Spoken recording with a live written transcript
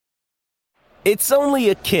It's only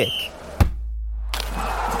a kick,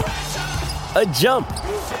 a jump,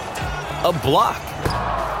 a block.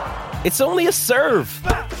 It's only a serve.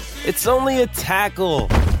 It's only a tackle,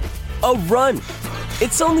 a run.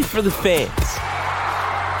 It's only for the fans.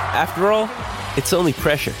 After all, it's only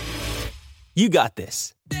pressure. You got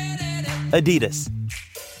this. Adidas.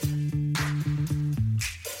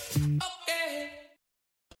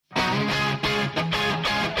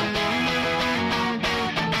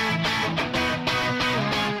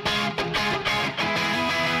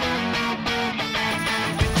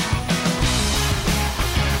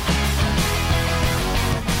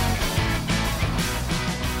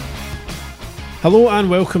 Hello and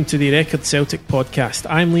welcome to the Record Celtic podcast.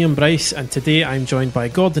 I'm Liam Bryce and today I'm joined by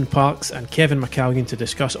Gordon Parks and Kevin McCalligan to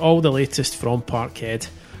discuss all the latest from Parkhead.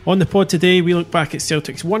 On the pod today we look back at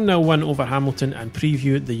Celtic's 1-0 win over Hamilton and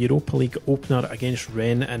preview the Europa League opener against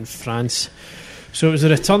Rennes in France. So it was a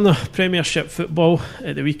return of Premiership football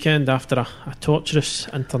at the weekend after a torturous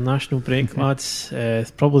international break, lads.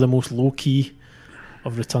 Probably the most low-key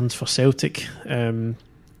of returns for Celtic.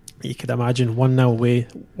 You could imagine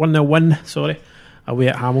 1-0 win away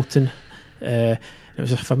at Hamilton. It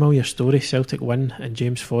was a familiar story. Celtic win and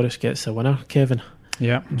James Forrest gets the winner. Kevin,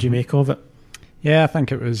 yeah, what do you make of it? Yeah, I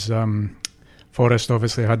think it was Forrest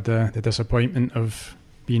obviously had the disappointment of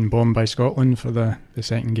being bombed by Scotland for the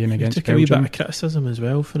second game against took Belgium. A wee bit of criticism as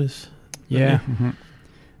well for us. Yeah.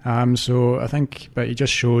 So I think, but he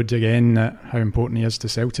just showed again how important he is to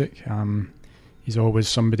Celtic. He's always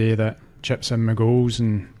somebody that chips in the goals,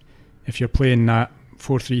 and if you're playing that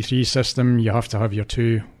 4-3-3 system, you have to have your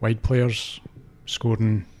two wide players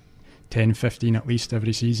scoring 10-15 at least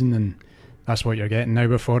every season, and that's what you're getting now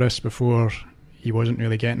with Forrest. Before, he wasn't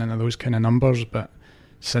really getting into those kind of numbers, but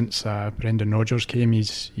since Brendan Rodgers came,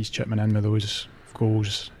 he's chipping in with those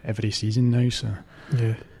goals every season now. So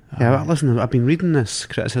yeah, listen, I've been reading this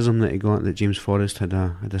criticism that he got that James Forrest had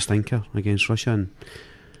a stinker against Russia, and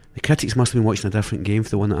the critics must have been watching a different game for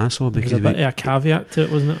the one that I saw, because there's a bit of a caveat to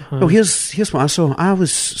it, wasn't it? Well, here's what I saw. I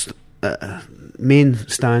was main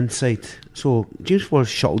stand side, so James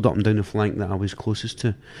Forrest shuttled up and down the flank that I was closest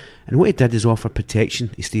to, and what he did is offer protection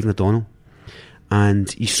to Stephen O'Donnell,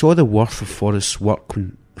 and you saw the worth of Forrest's work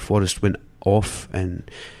when Forrest went off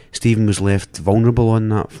and Stephen was left vulnerable on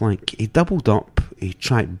that flank. He doubled up, he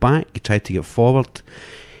tracked back, he tried to get forward.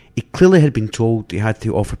 He clearly had been told he had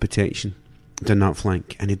to offer protection down that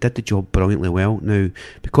flank, and he did the job brilliantly well. Now,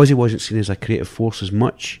 because he wasn't seen as a creative force as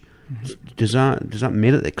much, does that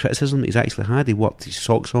merit the criticism that he's actually had? He worked his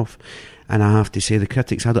socks off, and I have to say the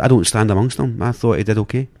critics, I don't stand amongst them. I thought he did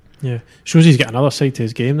okay. Yeah, shows he's got another side to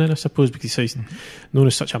his game then, I suppose, because he's known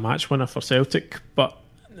as such a match winner for Celtic. But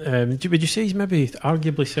would you say he's maybe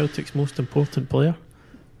arguably Celtic's most important player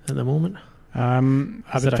at the moment?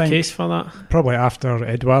 Is there a case for that? Probably after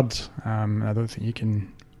Edward. I don't think you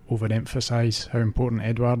can overemphasise how important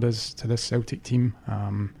Edward is to this Celtic team,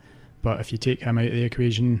 but if you take him out of the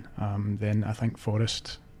equation, then I think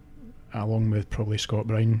Forrest, along with probably Scott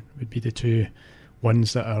Brown, would be the two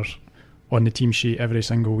ones that are on the team sheet every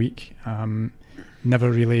single week.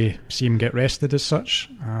 Never really see him get rested as such.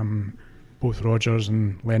 Both Rodgers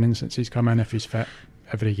and Lennon, since he's come in, if he's fit,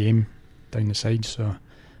 every game down the side, so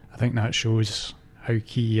I think that shows how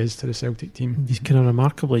key he is to the Celtic team. He's kind of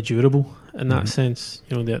remarkably durable in that sense.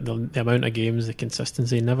 You know, the amount of games, the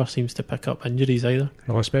consistency, never seems to pick up injuries either.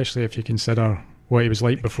 Well, especially if you consider what he was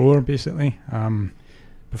like before, basically.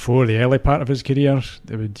 Before the early part of his career,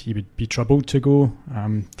 he would be troubled to go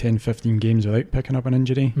 10-15 games without picking up an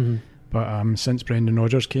injury. But since Brendan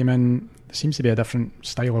Rodgers came in, there seems to be a different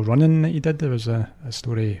style of running that he did. There was a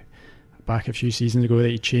story back a few seasons ago that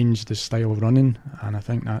he changed his style of running, and I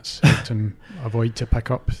think that's helped him avoid to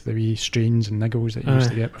pick up the wee strains and niggles that he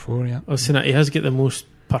used to get before. Yeah, I was saying that he has got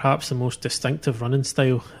perhaps the most distinctive running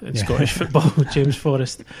style in Scottish football, James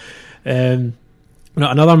Forrest.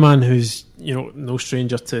 Another man who's no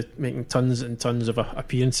stranger to making tons and tons of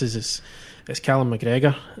appearances is Callum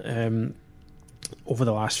McGregor. Over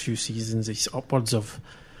the last few seasons, he's upwards of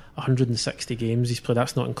 160 games he's played.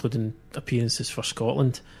 That's not including appearances for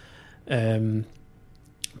Scotland.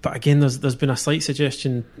 But again, there's been a slight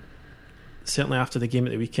suggestion, certainly after the game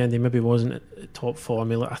at the weekend, he maybe wasn't at top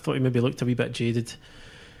form. I thought he maybe looked a wee bit jaded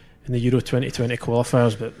in the Euro 2020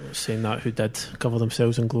 qualifiers, but saying that, who did cover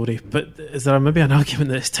themselves in glory? But is there maybe an argument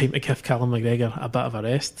that it's time to give Callum McGregor a bit of a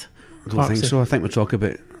rest? I don't think so. I think we're talking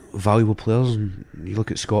about valuable players, and you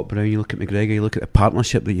look at Scott Brown, you look at McGregor, you look at the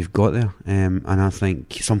partnership that you've got there, and I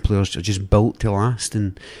think some players are just built to last,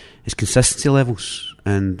 and his consistency levels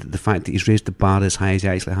and the fact that he's raised the bar as high as he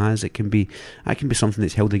actually has, that can be something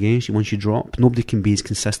that's held against you once you drop. Nobody can be as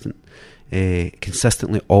consistently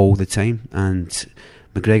all the time, and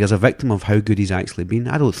McGregor's a victim of how good he's actually been.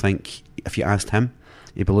 I don't think if you asked him,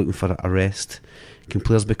 he'd be looking for a rest. Can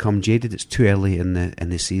players become jaded? It's too early in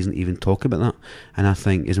the season to even talk about that, and I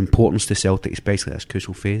think his importance to Celtic, especially at this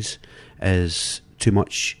crucial phase, is too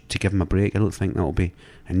much to give him a break. I don't think that'll be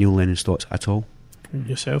in Neil Lennon's thoughts at all.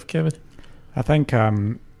 Yourself, Kevin? I think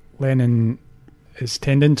Lennon is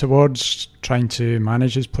tending towards trying to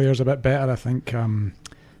manage his players a bit better. I think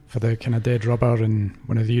for the kind of dead rubber and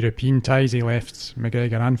one of the European ties, he left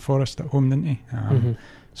McGregor and Forrest at home, didn't he?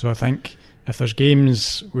 So I think if there's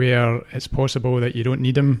games where it's possible that you don't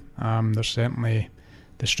need him, there's certainly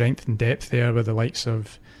the strength and depth there with the likes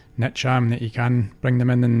of Nitcham that you can bring them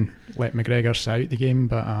in and let McGregor sit out the game.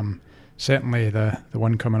 But certainly the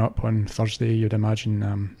one coming up on Thursday, you'd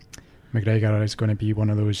imagine McGregor is going to be one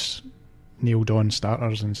of those nailed-on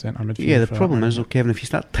starters in centre midfield. Yeah, the problem is, though, Kevin, if you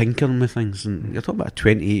start tinkering with things, and you're talking about a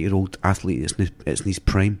 28-year-old athlete that's in his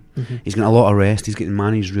prime, he's getting a lot of rest, he's getting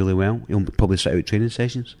managed really well, he'll probably sit out training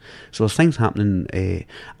sessions, so there's things happening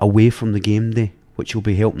away from the game day which will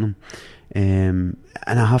be helping him, and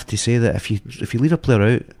I have to say that if you leave a player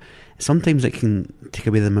out, sometimes it can take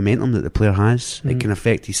away the momentum that the player has. It can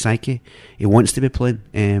affect his psyche. He wants to be playing.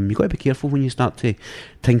 You've got to be careful when you start to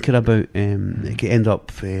tinker about. It can end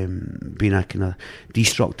up being a kind of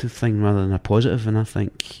destructive thing rather than a positive. And I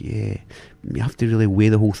think you have to really weigh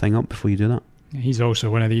the whole thing up before you do that. He's also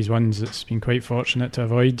one of these ones that's been quite fortunate to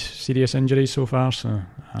avoid serious injuries so far. So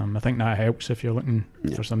I think that helps if you're looking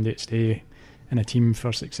for somebody to stay in a team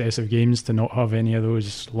for successive games, to not have any of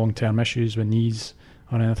those long-term issues with knees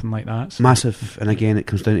or anything like that. So massive, and again it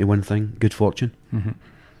comes down to one thing: good fortune. And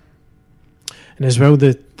as well,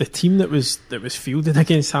 the team that was fielded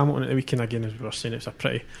against Hamilton at the weekend, again, as we were saying, it's a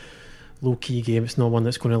pretty low key game. It's not one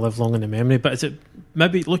that's going to live long in the memory. But is it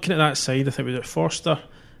maybe looking at that side? I think it was Forster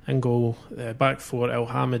in goal, back four,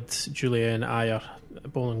 Elhamed, Julian, Ayer,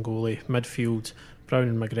 bowling goalie, midfield, Brown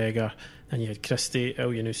and McGregor, and you had Christie,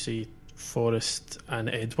 Elyounoussi, Forrest and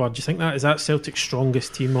Edward. Do you think is that Celtic's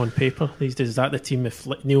strongest team on paper these days? Is that the team if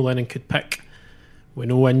Neil Lennon could pick with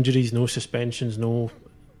no injuries, no suspensions,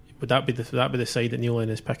 would that be the side that Neil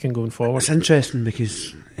Lennon is picking going forward? It's interesting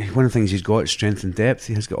because one of the things he's got is strength and depth.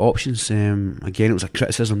 He has got options. Again, it was a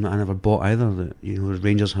criticism that I never bought either, that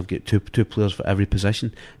Rangers have got two players for every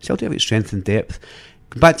position. Celtic have got strength and depth.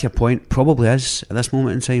 Back to your point, probably is at this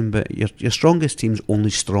moment in time, but your strongest team's only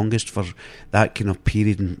strongest for that kind of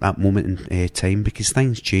period and that moment in time, because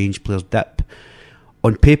things change, players dip.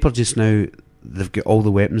 On paper just now, they've got all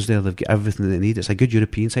the weapons there, they've got everything that they need. It's a good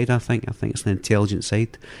European side, I think it's an intelligent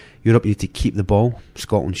side. Europe need to keep the ball.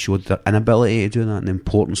 Scotland showed their inability to do that, and the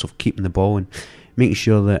importance of keeping the ball and making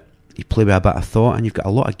sure that you play with a bit of thought, and you've got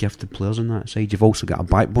a lot of gifted players on that side. You've also got a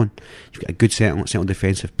backbone, you've got a good central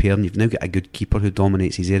defensive pair, and you've now got a good keeper who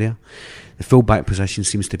dominates his area. The full back position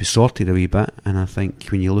seems to be sorted a wee bit, and I think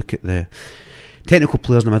when you look at the technical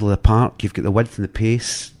players in the middle of the park, you've got the width and the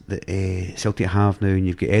pace that Celtic have now, and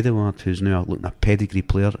you've got Edouard, who's now looking a pedigree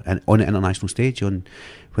player and on an international stage, on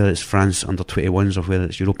whether it's France under 21s or whether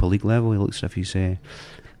it's Europa League level. He looks as if he's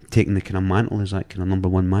taking the kind of mantle as that kind of number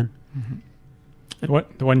one man.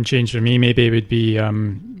 The one change for me maybe would be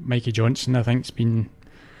Mikey Johnson. I think it's been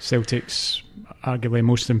Celtic's arguably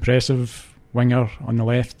most impressive winger on the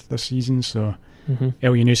left this season. So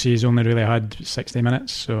Elyounoussi has only really had 60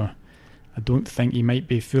 minutes, so I don't think he might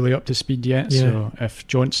be fully up to speed yet. So if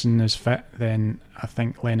Johnson is fit, then I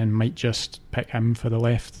think Lennon might just pick him for the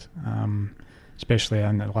left, especially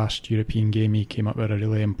in the last European game. He came up with a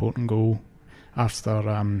really important goal after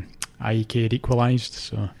IEK had equalised,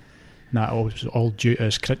 so that was all due to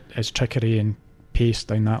his trickery and pace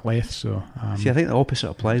down that left. So see, I think the opposite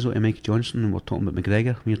applies to Mikey Johnson, and we're talking about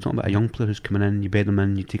McGregor. When you're talking about a young player who's coming in, you bed him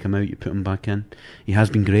in, you take him out, you put him back in. He has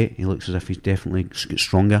been great. He looks as if he's definitely got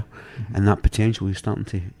stronger, and that potential is starting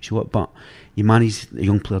to show up. But you manage a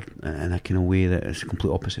young player in a kind of way that is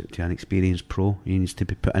complete opposite to an experienced pro. He needs to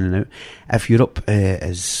be put in and out. If Europe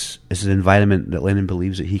is an environment that Lennon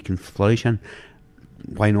believes that he can flourish in,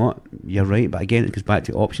 why not? You're right, but again, it goes back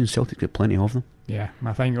to options. Celtic got plenty of them. Yeah,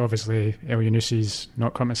 I think obviously Elyounoussi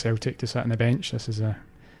not come to Celtic to sit on the bench. This is a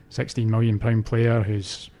 £16 million player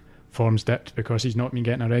whose form's dipped because he's not been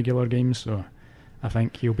getting a regular game, so I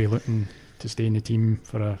think he'll be looking to stay in the team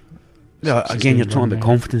for Yeah, again, you're talking about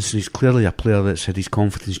confidence. He's clearly a player that's had his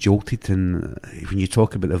confidence jolted, and when you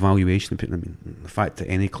talk about the valuation, I mean, the fact that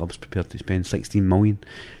any club's prepared to spend 16 million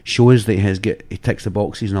shows that he ticks the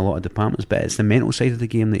boxes in a lot of departments. But it's the mental side of the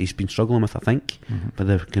game that he's been struggling with, I think, by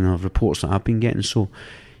the kind of reports that I've been getting. So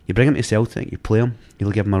you bring him to Celtic, you play him,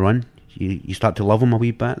 you'll give him a run. You start to love him a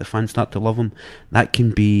wee bit. The fans start to love him. That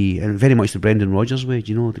can be, and very much the Brendan Rodgers way,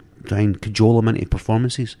 try and cajole him into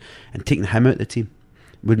performances, and taking him out of the team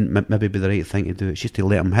wouldn't maybe be the right thing to do. It's just to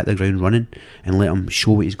let him hit the ground running and let him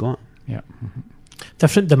show what he's got. Yeah.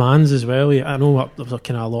 Different demands as well. I know there was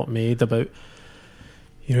kind of a lot made about,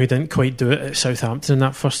 he didn't quite do it at Southampton in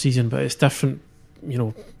that first season, but it's different,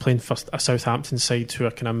 playing for a Southampton side who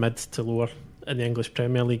are kind of mid to lower in the English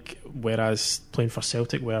Premier League, whereas playing for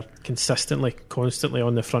Celtic we're constantly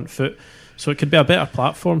on the front foot, so it could be a better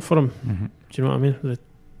platform for him. Do you know what I mean?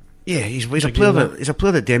 He's a player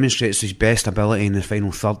that demonstrates his best ability in the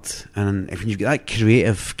final third, and if you've got that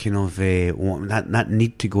creative kind of that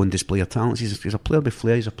need to go and display your talents, he's a player with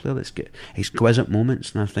flair. He's a player that's got exquisite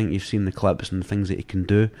moments, and I think you've seen the clips and the things that he can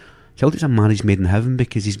do. Celtic's a marriage made in heaven,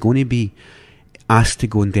 because he's going to be asked to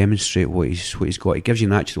go and demonstrate what he's got. He gives you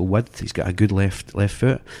natural width. He's got a good left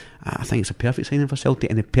foot. I think it's a perfect signing for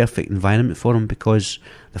Celtic and a perfect environment for him, because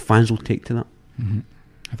the fans will take to that.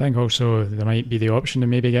 I think also there might be the option of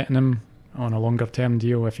maybe getting him on a longer term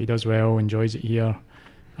deal if he does well, enjoys it here,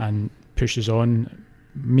 and pushes on,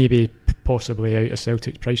 maybe possibly out of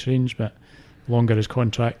Celtic's price range, but longer his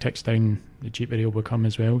contract ticks down, the cheaper he'll become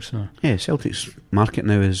as well. So yeah, Celtic's market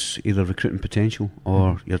now is either recruiting potential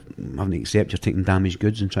or you're having to accept you're taking damaged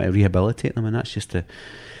goods and try to rehabilitate them, and that's just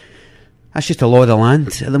a law of the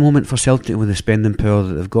land at the moment for Celtic with the spending power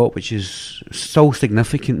that they've got, which is still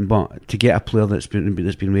significant. But to get a player that's been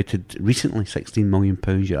rated recently £16 million,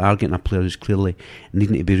 you are getting a player who's clearly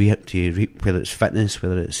needing to be whether it's fitness,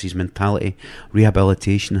 whether it's his mentality,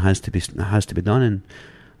 rehabilitation has to be done, and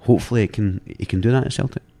hopefully he can do that at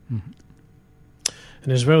Celtic.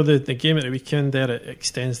 And as well, the game at the weekend there, it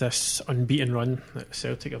extends this unbeaten run that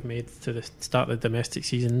Celtic have made to the start of the domestic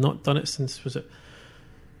season. Not done it since, was it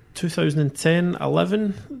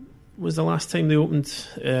 2010-11 was the last time they opened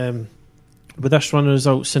with this run of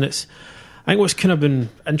results. And I think what's kind of been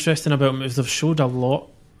interesting about them is they've showed a lot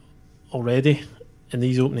already in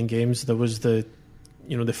these opening games. There was the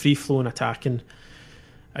free flowing attacking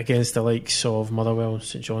against the likes of Motherwell and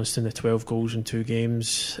St Johnstone, the 12 goals in 2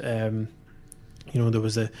 games. There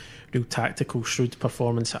was a real tactical, shrewd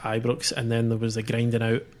performance at Ibrox, and then there was the grinding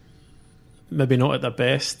out, maybe not at their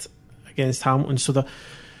best, against Hamilton. So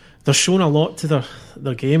they're showing a lot to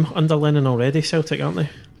their game under Lennon already, Celtic, aren't they?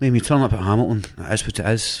 Liam, you turn up at Hamilton, it is what it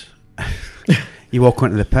is. You walk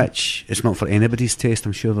onto the pitch, it's not for anybody's taste.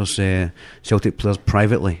 I'm sure there's Celtic players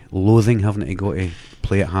privately loathing having to go to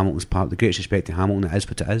play at Hamilton's Park. The greatest respect to Hamilton, it is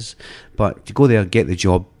what it is. But to go there, get the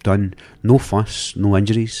job done, no fuss, no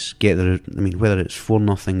injuries, get there. I mean, whether it's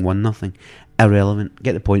 4-0, 1-0, irrelevant.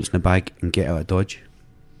 Get the points in the bag and get out of Dodge.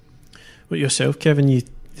 What yourself, Kevin? You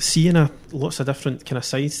seeing lots of different kind of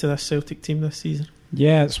sides to this Celtic team this season?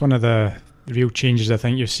 Yeah, it's one of the real changes I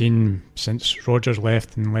think you've seen since Rodgers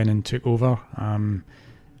left and Lennon took over.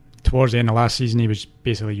 Towards the end of last season, he was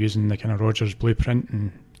basically using the kind of Rodgers blueprint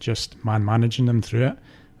and just managing them through it.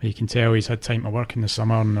 But you can tell he's had time to work in the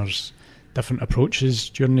summer, and there's different approaches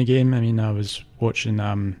during the game. I mean, I was watching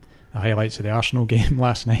the highlights of the Arsenal game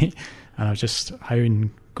last night, and I was just, how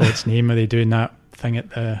in God's name are they doing that thing at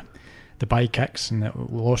the bye kicks, and it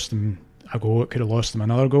lost them a goal, it could have lost them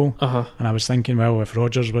another goal. And I was thinking, well, if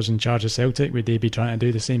Rodgers was in charge of Celtic, would they be trying to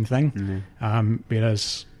do the same thing?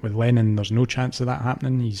 Whereas with Lennon, there's no chance of that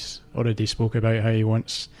happening. He's already spoke about how he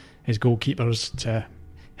wants his goalkeepers to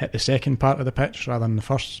hit the second part of the pitch rather than the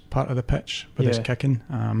first part of the pitch with his kicking.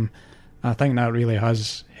 I think that really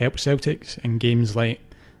has helped Celtic in games like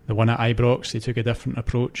the one at Ibrox. They took a different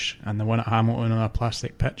approach, and the one at Hamilton on a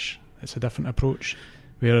plastic pitch, it's a different approach.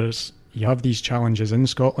 Whereas you have these challenges in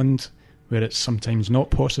Scotland where it's sometimes not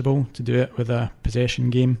possible to do it with a possession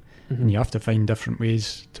game, and you have to find different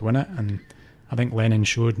ways to win it. And I think Lennon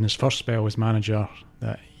showed in his first spell as manager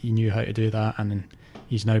that he knew how to do that, and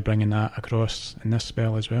he's now bringing that across in this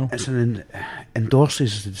spell as well. It's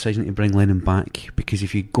endorses the decision to bring Lennon back, because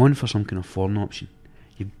if you're going for some kind of foreign option,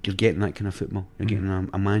 you're getting that kind of football. You're getting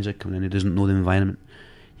a manager coming in who doesn't know the environment.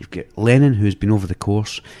 You've got Lennon, who's been over the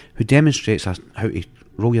course, who demonstrates how to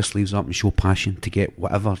roll your sleeves up and show passion to get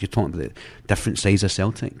whatever. You're talking about the different sides of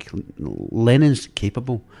Celtic. Lennon's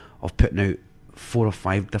capable of putting out 4 or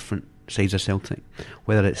 5 different sides of Celtic.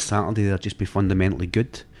 Whether it's Saturday, they'll just be fundamentally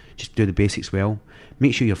good. Just do the basics well.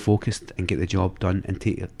 Make sure you're focused and get the job done, and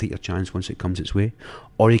take your chance once it comes its way.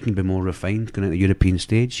 Or he can be more refined, going out the European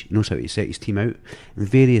stage. He knows how to set his team out in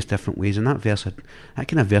various different ways, and that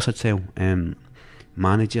kind of versatile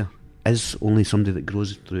manager is only somebody that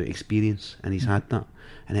grows through experience, and he's had that,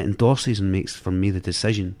 and it endorses and makes for me the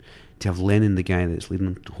decision to have Lennon, the guy that's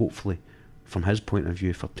leading them, hopefully from his point of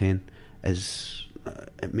view for 10, is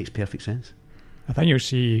it makes perfect sense. I think you'll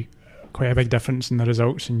see quite a big difference in the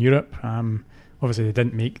results in Europe. Obviously they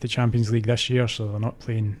didn't make the Champions League this year, so they're not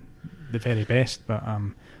playing the very best, but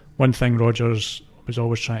one thing Rodgers was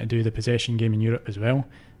always trying to do, the possession game in Europe as well,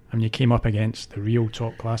 and when you came up against the real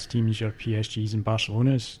top class teams, your PSGs and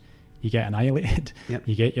Barcelonas, you get annihilated. Yep.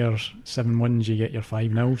 You get your 7-1s, you get your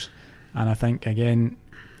 5-0s, and I think again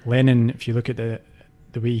Lennon, if you look at the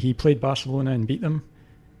way he played Barcelona and beat them,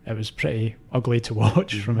 it was pretty ugly to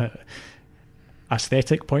watch from an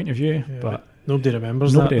aesthetic point of view. Yeah, but nobody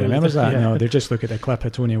remembers that. Yeah. No, they just look at the clip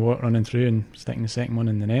of Tony Watt running through and sticking the second one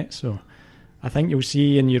in the net. So I think you'll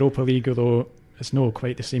see in Europa League, although it's not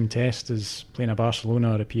quite the same test as playing a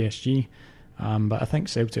Barcelona or a PSG, but I think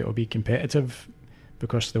Celtic will be competitive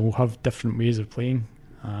because they will have different ways of playing.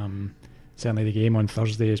 Certainly the game on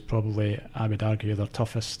Thursday is probably, I would argue, their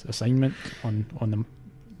toughest assignment on the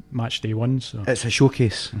match day one. So it's a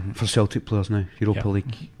showcase for Celtic players now, Europa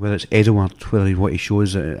League. Whether it's Edouard, whether what he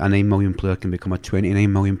shows, a 9 million player can become a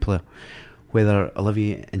 29 million player. Whether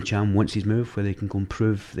Olivier Ntcham wants his move, whether he can go and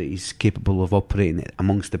prove that he's capable of operating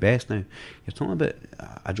amongst the best now. You're talking about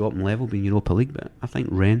a drop in level being Europa League, but I think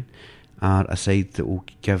Rennes are a side that will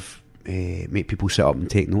make people sit up and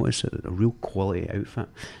take notice. A real quality outfit.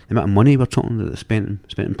 The amount of money we're talking that they spent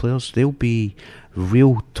in players, they'll be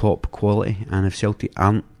real top quality, and if Celtic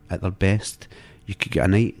aren't at their best, you could get a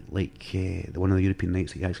night like one of the European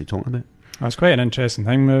nights that you're actually talking about. That's quite an interesting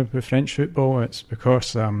thing with French football. It's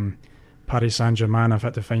because Paris Saint-Germain have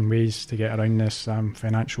had to find ways to get around this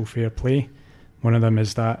financial fair play. One of them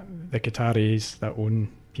is that the Qataris that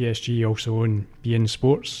own PSG also own beIN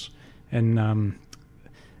Sports in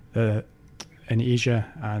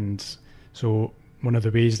Asia, and so one of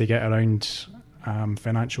the ways they get around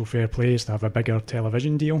financial fair play is to have a bigger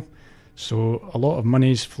television deal. So a lot of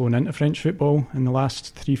money's flown into French football in the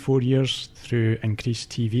last 3-4 years through increased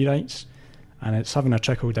TV rights, and it's having a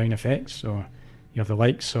trickle-down effect. So you have the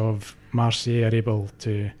likes of Marseille are able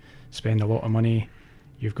to spend a lot of money.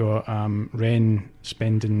 You've got Rennes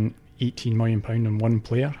spending £18 million on one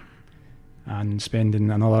player and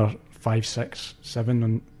spending another 5, 6, 7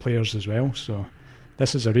 on players as well. So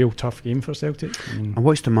this is a real tough game for Celtic. I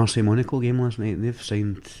watched the Marseille-Monaco game last night. They've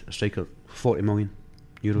signed a striker €40 million.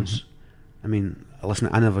 I mean, listen,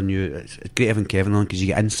 I never knew. It's great having Kevin on because you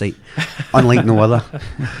get insight unlike no other.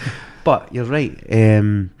 But you're right.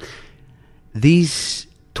 These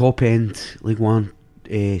top-end League One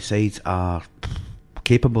sides are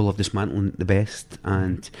capable of dismantling the best,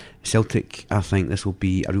 and Celtic, I think this will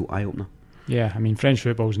be a real eye-opener. Yeah, I mean, French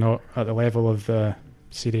football's not at the level of the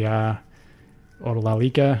Serie A or La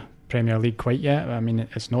Liga, Premier League quite yet. I mean,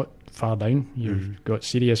 it's not far down. You've got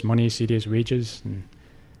serious money, serious wages, and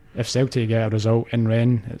if Celtic get a result in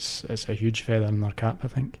Rennes, it's a huge feather in their cap, I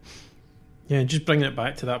think. Yeah, and just bringing it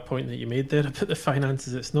back to that point that you made there about the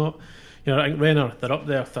finances, it's not, I think Rennes, they're up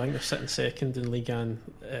there. I think they're sitting second in Ligue 1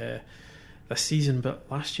 this season, but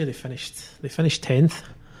last year they finished 10th.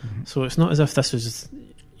 So it's not as if this was,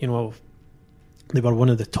 they were one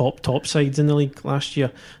of the top sides in the league last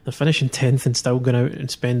year. They're finishing 10th and still going out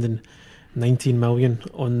and spending 19 million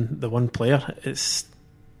on the one player. It's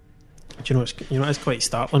quite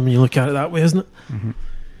startling when you look at it that way, isn't it?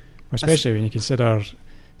 Especially when you consider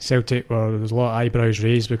Celtic, there's a lot of eyebrows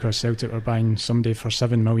raised because Celtic were buying somebody for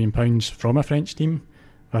 £7 million from a French team.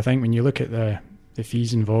 But I think when you look at the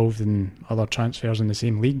fees involved in other transfers in the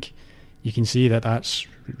same league, you can see that that's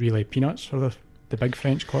really peanuts for the big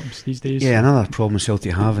French clubs these days. Yeah, another problem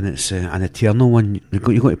Celtic have, and it's an eternal one.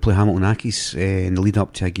 You've got to play Hamilton Accies in the lead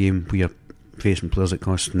up to a game where you're facing players that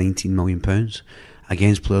cost £19 million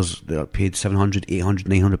against players that are paid £700, £800,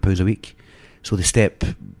 £900 a week. So the step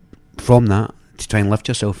from that to try and lift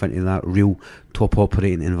yourself into that real top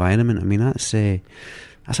operating environment, I mean, that's a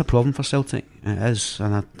problem for Celtic. It is,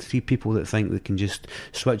 and I see people that think they can just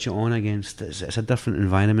switch it on against. It's a different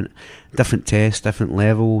environment, different test, different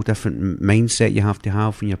level, different mindset you have to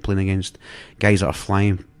have when you're playing against guys that are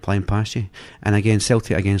flying past you. And again,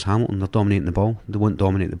 Celtic against Hamilton, they're dominating the ball. They won't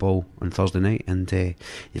dominate the ball on Thursday night, and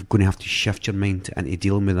you're going to have to shift your mind into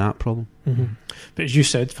dealing with that problem. But as you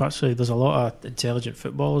said, actually, there's a lot of intelligent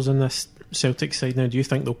footballers in this Celtic side now. Do you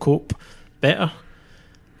think they'll cope better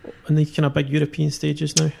in the kind of big European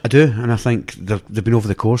stages now? I do, and I think they've been over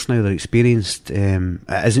the course now. They're experienced. It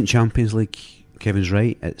isn't Champions League. Kevin's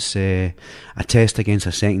right. It's a test against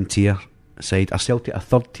a second tier side. A Celtic, a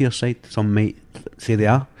third tier side. Some might say they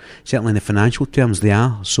are. Certainly in the financial terms, they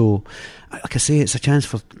are. So, like I say, it's a chance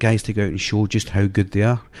for guys to go out and show just how good they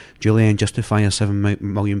are. Julian justify a £7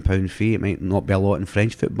 million fee. It might not be a lot in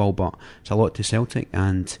French football, but it's a lot to Celtic,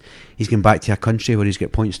 and he's going back to a country where he's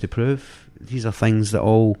got points to prove. These are things that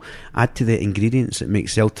all add to the ingredients that make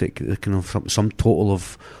Celtic the kind of sum total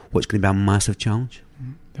of what's going to be a massive challenge.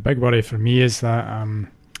 The big worry for me is that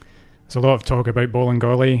there's a lot of talk about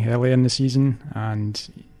Bolingoli early in the season,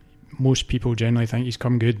 and most people generally think he's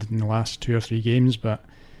come good in the last 2 or 3 games, but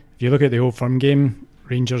if you look at the Old Firm game,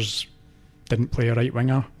 Rangers didn't play a right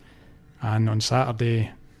winger, and on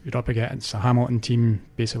Saturday you're up against a Hamilton team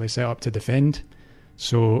basically set up to defend.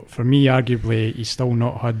 So for me, arguably, he's still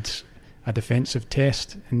not had a defensive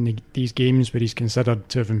test in these games where he's considered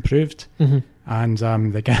to have improved. Mm-hmm. And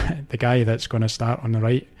the guy that's going to start on the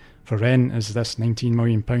right for Rennes is this £19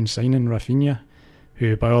 million signing, Rafinha,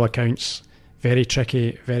 who by all accounts very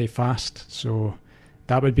tricky, very fast. So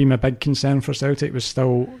that would be my big concern for Celtic, was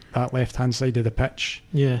still that left hand side of the pitch.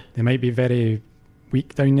 Yeah, they might be very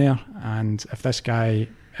weak down there, and if this guy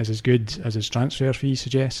is as good as his transfer fee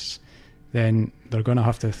suggests, then they're going to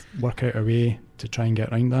have to work out a way to try and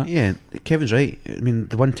get around that. Yeah, Kevin's right. I mean,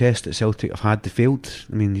 the one test that Celtic have had, they failed.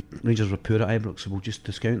 I mean, Rangers were poor at Ibrox, so we'll just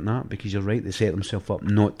discount that, because you're right, they set themselves up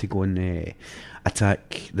not to go and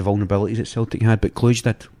attack the vulnerabilities that Celtic had, but Cluj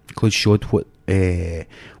did. Cluj showed what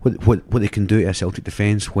they can do to a Celtic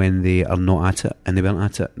defence when they are not at it, and they weren't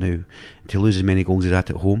at it. Now, to lose as many goals as at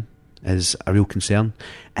home is a real concern,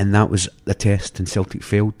 and that was the test, and Celtic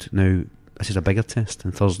failed. Now, this is a bigger test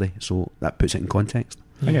on Thursday, so that puts it in context.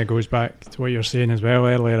 I think it goes back to what you were saying as well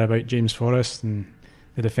earlier about James Forrest and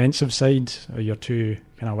the defensive side, your two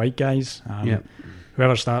kind of white guys.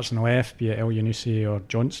 Whoever starts on the left, be it El Yunusi or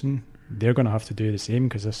Johnson, they're going to have to do the same,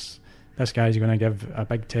 because this guy's going to give a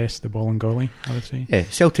big test to Bolingoli, I would say. Yeah,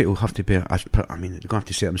 Celtic will have to be, they're going to have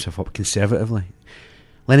to set themselves up conservatively.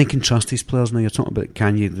 Lennon can trust his players now. You're talking about,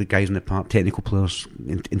 can you, the guys in the park, technical players,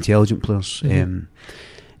 intelligent players. Mm-hmm.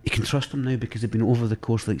 You can trust them now because they've been over the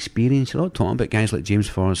course of the experience. You're not talking about guys like James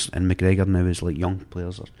Forrest and McGregor now as like young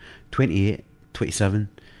players. They're 28, 27.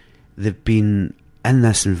 They've been in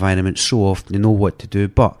this environment so often, they know what to do,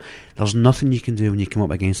 but there's nothing you can do when you come up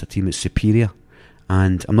against a team that's superior.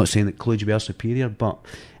 And I'm not saying that Cluj were superior, but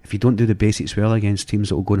if you don't do the basics well against teams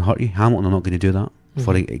that will go and hurt you, Hamilton are not going to do that. Mm-hmm.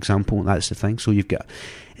 For example, that's the thing. So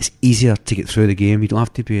it's easier to get through the game. You don't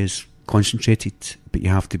have to be as concentrated, but you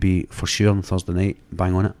have to be, for sure, on Thursday night,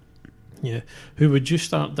 bang on it. Yeah. Who would you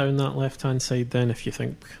start down that left hand side then, if you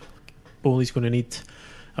think Bowley's going to need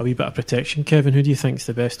a wee bit of protection? Kevin, who do you think is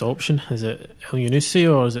the best option? Is it El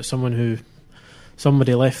Yunusi, or is it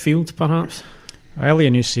somebody left field perhaps? El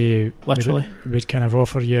Yunusi literally would kind of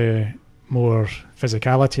offer you more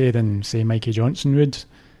physicality than say Mikey Johnson would,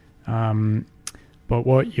 but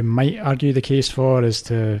what you might argue the case for is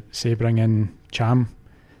to say bring in Cham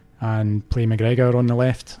and play McGregor on the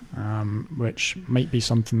left, which might be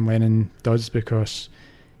something Lennon does, because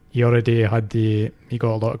he already he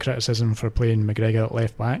got a lot of criticism for playing McGregor at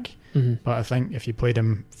left back. Mm-hmm. But I think if you played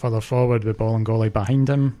him further forward with Bolingoli behind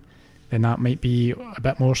him, then that might be a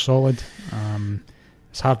bit more solid.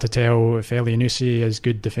 It's hard to tell if El Yunusi is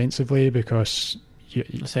good defensively, because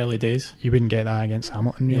it's early days. You wouldn't get that against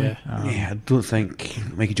Hamilton, really. Yeah, I don't think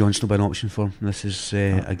Mikey Johnson will be an option for him. This is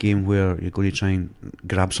a game where you're going to try and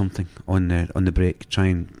grab something on the break, try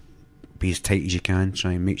and be as tight as you can,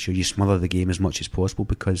 try and make sure you smother the game as much as possible,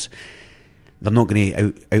 because they're not going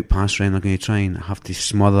to outpass Rennes. They're going to try and have to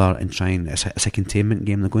smother and try and it's a containment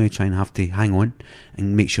game. They're going to try and have to hang on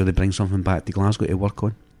and make sure they bring something back to Glasgow to work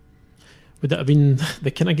on. Would that have been the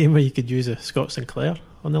kind of game where you could use a Scott Sinclair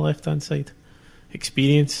on the left hand side?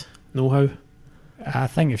 Experience, know-how. I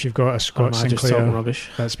think if you've got a Scott Sinclair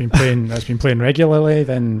that's been playing regularly,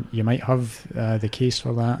 then you might have the case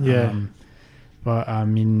for that. Yeah. But I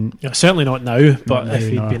mean, certainly not now. But if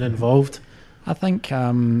he'd been involved, I think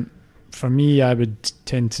for me, I would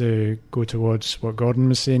tend to go towards what Gordon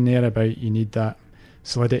was saying there about you need that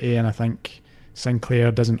solidity, and I think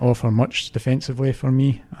Sinclair doesn't offer much defensively for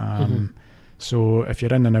me. So if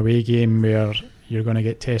you're in an away game where you're going to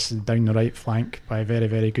get tested down the right flank by a very,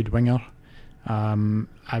 very good winger,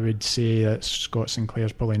 I would say that Scott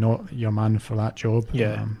Sinclair's probably not your man for that job.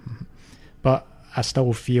 Yeah. But I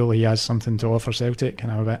still feel he has something to offer Celtic,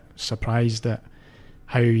 and I'm a bit surprised at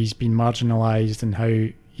how he's been marginalised and how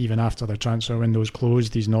even after the transfer window's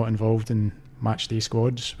closed he's not involved in match day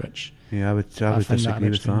squads, which I would find that disagree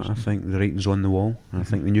with strange. that. I think the writing's on the wall, and I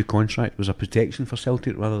think the new contract was a protection for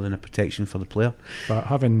Celtic rather than a protection for the player. But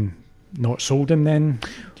having not sold him, then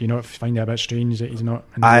do you not find it a bit strange that he's not?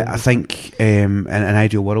 I think in an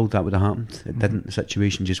ideal world that would have happened. It didn't. The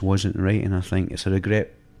situation just wasn't right, and I think it's a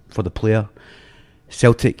regret for the player.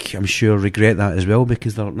 Celtic, I'm sure, regret that as well,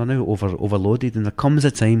 because they're now overloaded, and there comes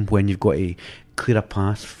a time when you've got to clear a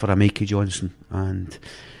path for a Mikey Johnson, and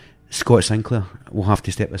Scott Sinclair will have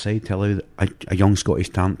to step aside to allow a young Scottish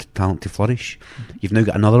talent to flourish. You've now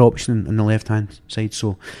got another option on the left hand side,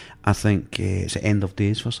 so I think it's the end of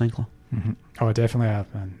days for Sinclair. Mm-hmm. Oh,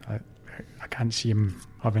 definitely. I can't see him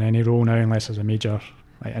having any role now unless there's a major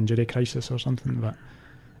injury crisis or something. But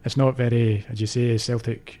it's not very, as you say,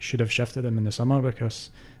 Celtic should have shifted him in the summer, because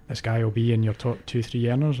this guy will be in your top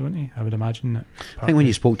 2-3 earners, won't he? I would imagine that. I think when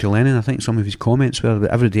you spoke to Lennon, I think some of his comments were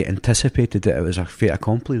that everybody anticipated that it was a fait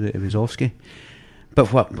accompli, that it was Ovsky.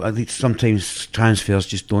 But I think sometimes transfers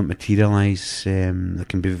just don't materialise. There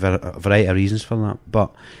can be a variety of reasons for that,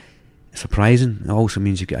 but it's surprising. It also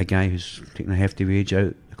means you've got a guy who's taking a hefty wage out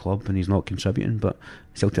of the club and he's not contributing, but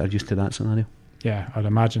Celtic are used to that scenario. Yeah, I'd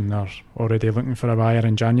imagine they're already looking for a buyer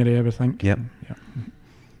in January, I would think. Yep.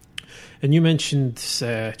 And you mentioned,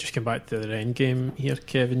 just come back to the end game here,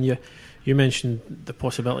 Kevin, you mentioned the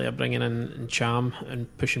possibility of bringing in Cham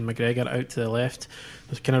and pushing McGregor out to the left.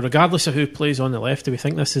 Kind of regardless of who plays on the left, do we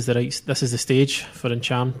think this is the stage for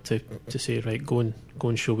Ncham to say, right, go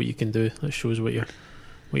and show what you can do? That shows what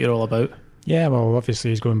you're all about. Yeah, well, obviously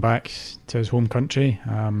he's going back to his home country,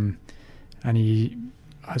 and he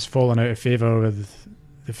has fallen out of favour with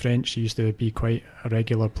the French. He used to be quite a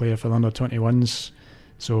regular player for the under-21s,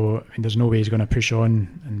 so I mean, there's no way he's going to push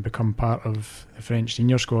on and become part of the French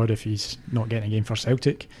senior squad if he's not getting a game for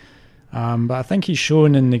Celtic. But I think he's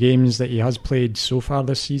shown in the games that he has played so far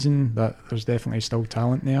this season that there's definitely still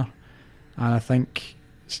talent there, and I think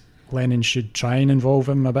Lennon should try and involve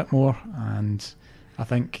him a bit more, and I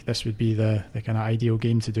think this would be the kind of ideal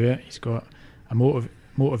game to do it. He's got a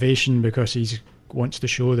motivation because he wants to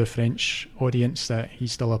show the French audience that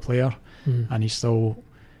he's still a player and he still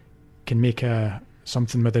can make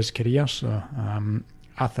something with his career. So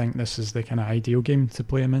I think this is the kind of ideal game to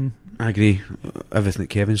play him in. I agree. Everything that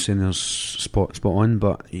Kevin's saying is spot on,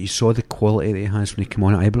 but you saw the quality that he has when he came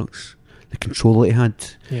on at Ibrox. The control that he had,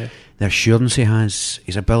 the assurance he has,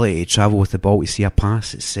 his ability to travel with the ball to see a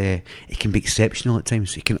pass, it can be exceptional at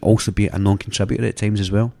times. He can also be a non-contributor at times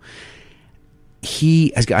as well.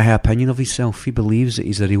 He has got a high opinion of himself. He believes that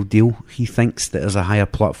he's a real deal. He thinks that there's a higher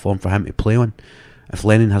platform for him to play on. If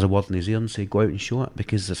Lennon has a word in his ear and say, go out and show it,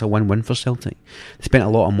 because it's a win-win for Celtic. They spent a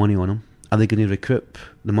lot of money on him. Are they going to recoup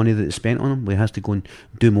the money that they spent on him? Well, he has to go and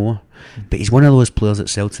do more. But he's one of those players at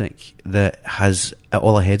Celtic that has it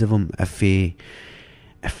all ahead of him. If he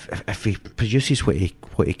produces what he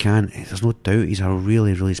can, there's no doubt he's a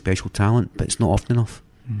really, really special talent, but it's not often enough.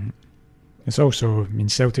 It's also, I mean,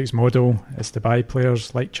 Celtic's model is to buy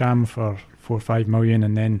players like Cham for 4 or 5 million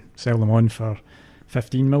and then sell them on for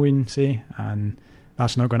 15 million, say, and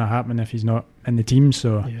that's not going to happen if he's not in the team.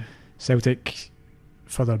 So Celtic,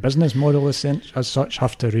 for their business model as such,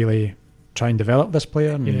 have to really try and develop this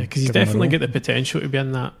player. Yeah, because he's definitely got the potential to be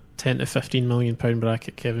in that 10 to 15 million pound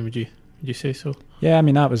bracket. Kevin, would you say so? Yeah, I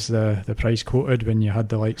mean, that was the price quoted when you had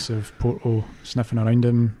the likes of Porto sniffing around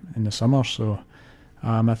him in the summer. So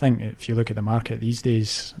I think if you look at the market these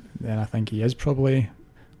days, then I think he is probably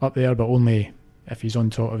up there, but only if he's on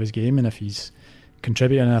top of his game and if he's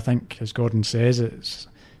contributing. And I think, as Gordon says, it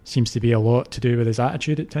seems to be a lot to do with his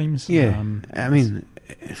attitude at times. Yeah, I mean,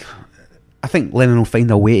 I think Lennon will find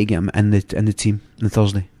a way to get him in the team on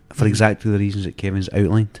Thursday for exactly the reasons that Kevin's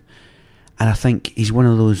outlined. And I think he's one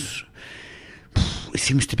of those. He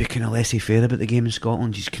seems to be kind of laissez-faire about the game in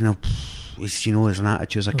Scotland. He's kind of, there's an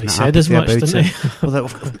attitude. He said as much, didn't he? Well,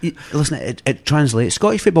 listen, it translates.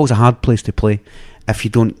 Scottish football is a hard place to play if you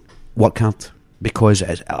don't work hard, because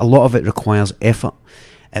a lot of it requires effort.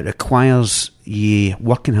 It requires you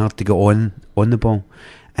working hard to get on the ball.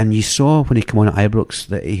 And you saw when he came on at Ibrox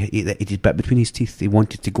that he did bit between his teeth. He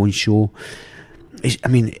wanted to go and show. He's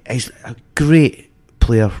a great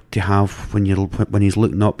player to have when he's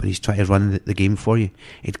looking up and he's trying to run the game for you.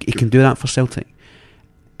 He can do that for Celtic,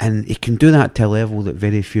 and he can do that to a level that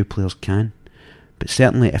very few players can. But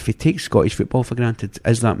certainly, if he takes Scottish football for granted,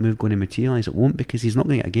 is that move going to materialise? It won't, because he's not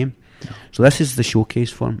going to get a game. No. So this is the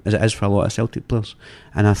showcase for him, as it is for a lot of Celtic players.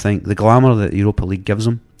 And I think the glamour that the Europa League gives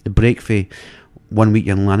him, the break for 1 week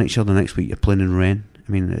you're in Lanarkshire, the next week you're playing in Rennes.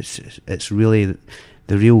 I mean, it's really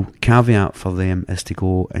the real caveat for them is to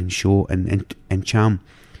go and show. And Cham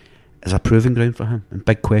is a proving ground for him, and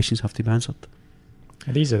big questions have to be answered.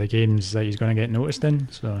 And these are the games that he's going to get noticed in.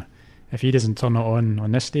 So if he doesn't turn it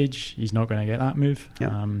on this stage, he's not going to get that move.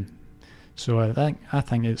 Yeah. So I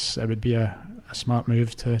think it would be a smart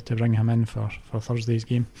move to bring him in for Thursday's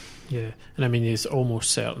game. Yeah, and I mean, he's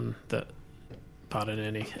almost certain that, barring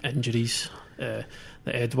any injuries, that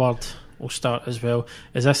Edouard will start as well.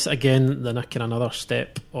 Is this again the kind of another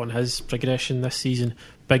step on his progression this season?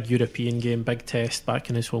 Big European game, big test back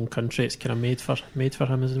in his home country. It's kind of made for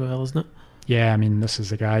him as well, isn't it? Yeah, I mean, this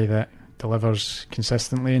is a guy that delivers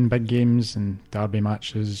consistently in big games and derby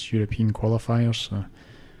matches, European qualifiers. So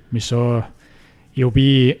we saw he'll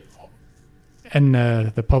be in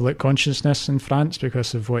the public consciousness in France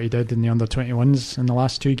because of what he did in the under-21s in the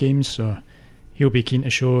last 2 games. So he'll be keen to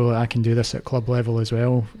show that I can do this at club level as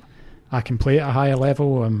well. I can play at a higher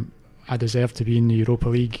level. I deserve to be in the Europa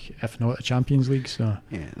League, if not the Champions League. So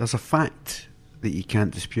yeah, there's a fact that you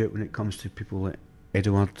can't dispute when it comes to people like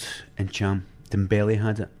Edouard and Cham. Dembele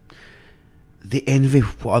had it. They envy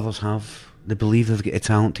what others have. They believe they've got the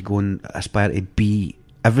talent to go and aspire to be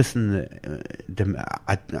everything that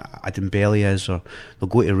a Dembele is, or they'll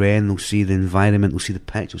go to Rennes, they'll see the environment, they'll see the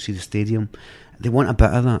pitch, they'll see the stadium. They want a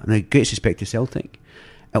bit of that, and a great respect to Celtic.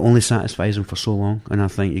 It only satisfies them for so long, and I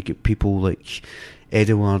think you get people like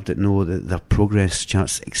Edouard that know that their progress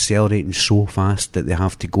charts accelerating so fast that they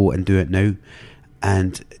have to go and do it now,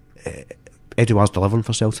 and Edouard's delivering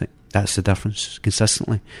for Celtic. That's the difference,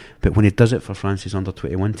 consistently. But when he does it for France's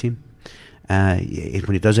under-21 team,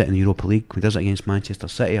 when he does it in the Europa League, when he does it against Manchester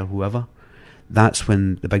City or whoever, that's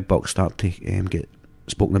when the big bucks start to get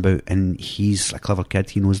spoken about, and he's a clever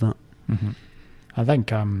kid, he knows that. Mm-hmm. I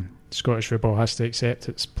think Scottish football has to accept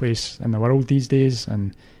its place in the world these days,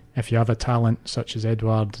 and if you have a talent such as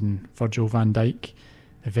Edouard and Virgil van Dijk,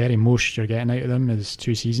 the very most you're getting out of them is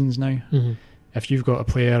 2 seasons now. Mm-hmm. If you've got a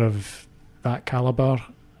player of that calibre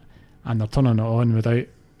and they're turning it on without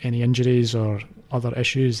any injuries or other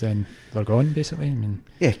issues, then they're gone, basically. I mean,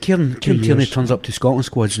 yeah, Kieran Tierney turns up to Scotland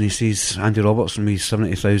squads and he sees Andy Robertson with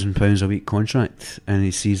 £70,000 a week contract, and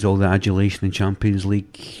he sees all the adulation in Champions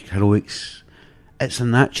League heroics. It's a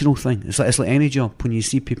natural thing. It's like any job. When you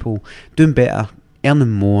see people doing better,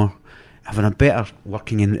 earning more, having a better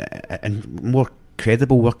working and more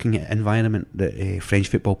credible working environment that French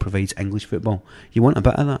football provides English football, you want a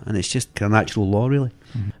bit of that, and it's just kind of natural law, really.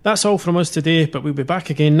 Mm-hmm. That's all from us today, but we'll be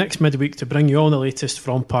back again next midweek to bring you all the latest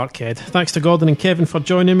from Parkhead. Thanks to Gordon and Kevin for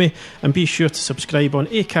joining me, and be sure to subscribe on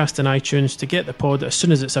Acast and iTunes to get the pod as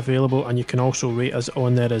soon as it's available, and you can also rate us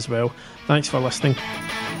on there as well. Thanks for listening.